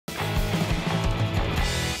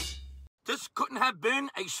This couldn't have been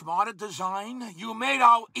a smarter design. You made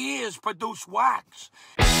our ears produce wax.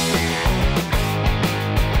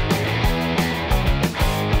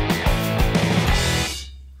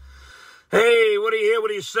 Hey, what do you hear? What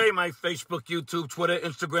do you say? My Facebook, YouTube, Twitter,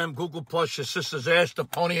 Instagram, Google+, your sister's ass, the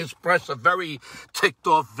Pony Express, a very ticked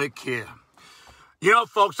off Vic here. You know,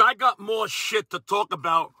 folks, I got more shit to talk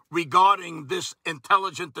about regarding this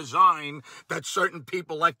intelligent design that certain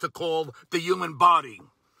people like to call the human body.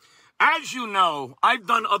 As you know, I've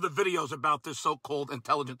done other videos about this so-called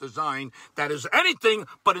intelligent design that is anything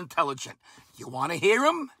but intelligent. You want to hear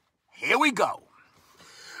them? Here we go.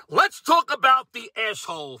 Let's talk about the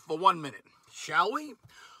asshole for 1 minute, shall we?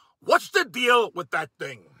 What's the deal with that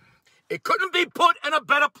thing? It couldn't be put in a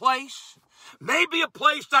better place. Maybe a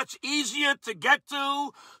place that's easier to get to,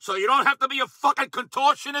 so you don't have to be a fucking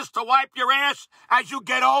contortionist to wipe your ass as you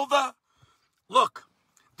get older. Look,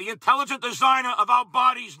 the intelligent designer of our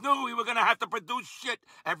bodies knew we were going to have to produce shit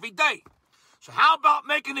every day. So how about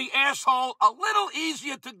making the asshole a little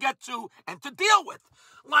easier to get to and to deal with?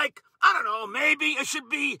 Like, I don't know, maybe it should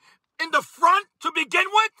be in the front to begin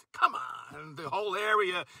with? Come on, the whole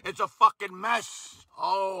area is a fucking mess.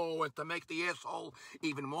 Oh, and to make the asshole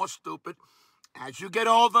even more stupid, as you get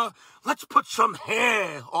older, let's put some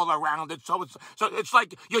hair all around it so it's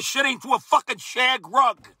like you're shitting through a fucking shag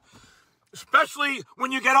rug. Especially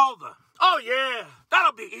when you get older. Oh yeah,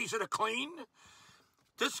 that'll be easy to clean.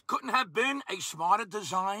 This couldn't have been a smarter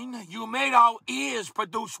design. You made our ears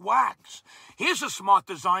produce wax. Here's a smart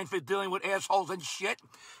design for dealing with assholes and shit.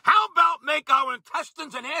 How about make our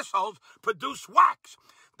intestines and assholes produce wax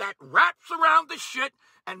that wraps around the shit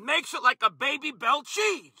and makes it like a Baby Bell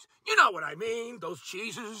cheese? You know what I mean, those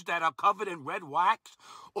cheeses that are covered in red wax,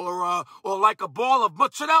 or like a ball of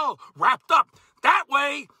mozzarella wrapped up. That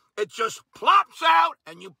way, it just plops out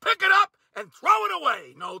and you pick it up and throw it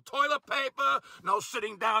away. No toilet paper, no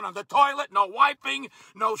sitting down on the toilet, no wiping,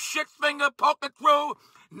 no shit finger poking through,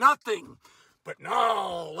 nothing. But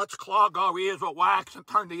no, let's clog our ears with wax and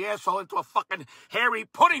turn the asshole into a fucking hairy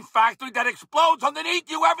pudding factory that explodes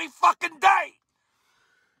underneath you every fucking day.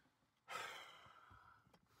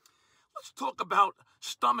 Let's talk about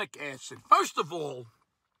stomach acid. First of all,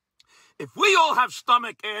 if we all have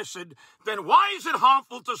stomach acid, then why is it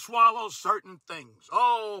harmful to swallow certain things?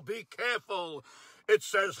 Oh, be careful. It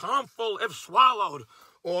says harmful if swallowed.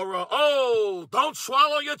 Or, don't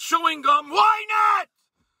swallow your chewing gum. Why not?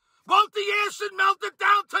 Won't the acid melt it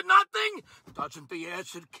down to nothing? Doesn't the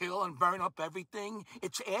acid kill and burn up everything?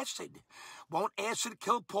 It's acid. Won't acid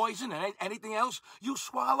kill poison and anything else you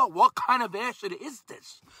swallow? What kind of acid is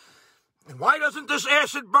this? And why doesn't this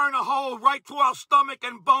acid burn a hole right through our stomach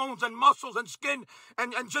and bones and muscles and skin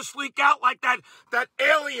and just leak out like that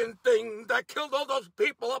alien thing that killed all those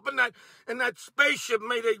people up in that spaceship?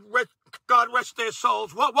 May they God rest their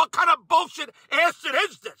souls. What kind of bullshit acid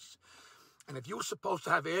is this? And if you're supposed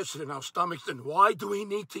to have acid in our stomachs, then why do we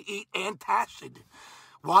need to eat antacid?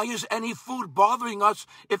 Why is any food bothering us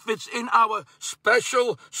if it's in our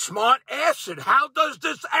special smart acid? How does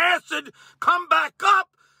this acid come back up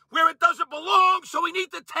where it doesn't belong, so we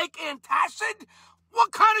need to take antacid?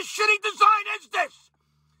 What kind of shitty design is this?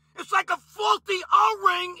 It's like a faulty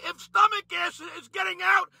O-ring if stomach acid is getting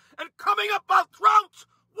out and coming up our throats.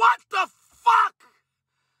 What the fuck?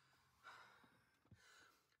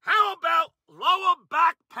 How about lower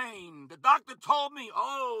back pain? The doctor told me,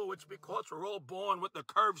 it's because we're all born with a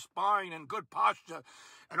curved spine and good posture.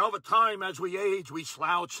 And over time, as we age, we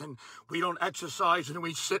slouch and we don't exercise and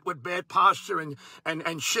we sit with bad posture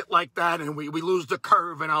and shit like that. And we lose the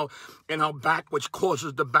curve in our back, which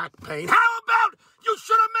causes the back pain. How about you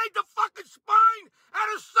should have made the fucking spine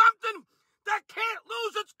out of something that can't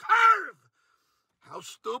lose its curve? How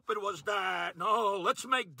stupid was that? No, let's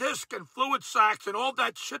make disc and fluid sacs and all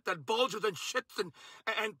that shit that bulges and shits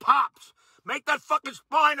and pops. Make that fucking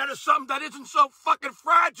spine out of something that isn't so fucking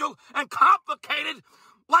fragile and complicated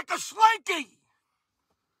like a slinky.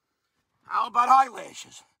 How about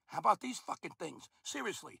eyelashes? How about these fucking things?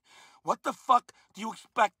 Seriously, what the fuck do you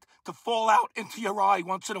expect to fall out into your eye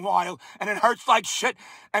once in a while and it hurts like shit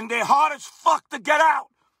and they're hard as fuck to get out?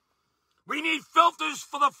 We need filters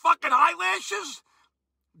for the fucking eyelashes?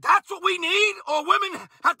 That's what we need? Or women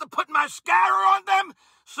have to put mascara on them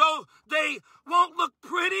so they won't look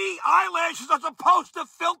pretty? Eyelashes are supposed to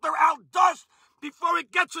filter out dust before it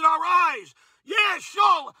gets in our eyes. Yeah,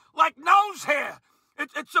 sure, like nose hair.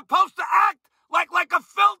 It's supposed to act like a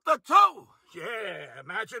filter, too. Yeah,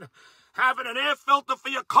 imagine having an air filter for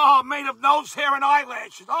your car made of nose hair and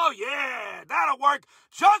eyelashes. Oh, yeah, that'll work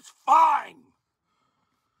just fine.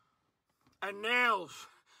 And nails.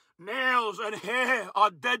 nails and hair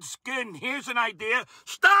are dead skin. Here's an idea.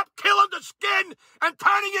 Stop killing the skin and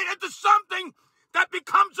turning it into something that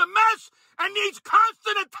becomes a mess and needs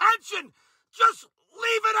constant attention. Just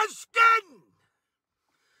leave it as skin.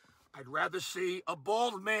 I'd rather see a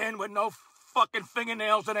bald man with no fucking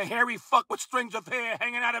fingernails than a hairy fuck with strings of hair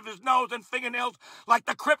hanging out of his nose and fingernails like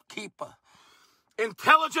the Crypt Keeper.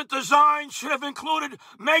 Intelligent design should have included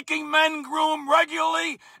making men groom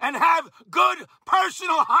regularly and have good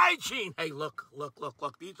personal hygiene. Hey, look.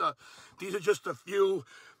 These are just a few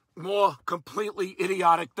more completely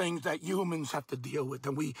idiotic things that humans have to deal with,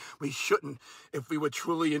 and we shouldn't if we were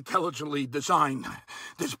truly intelligently designed.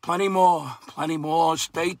 There's plenty more.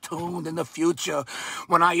 Stay tuned in the future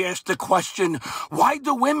when I ask the question, why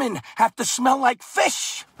do women have to smell like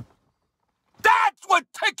fish? That's what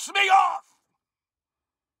ticks me off!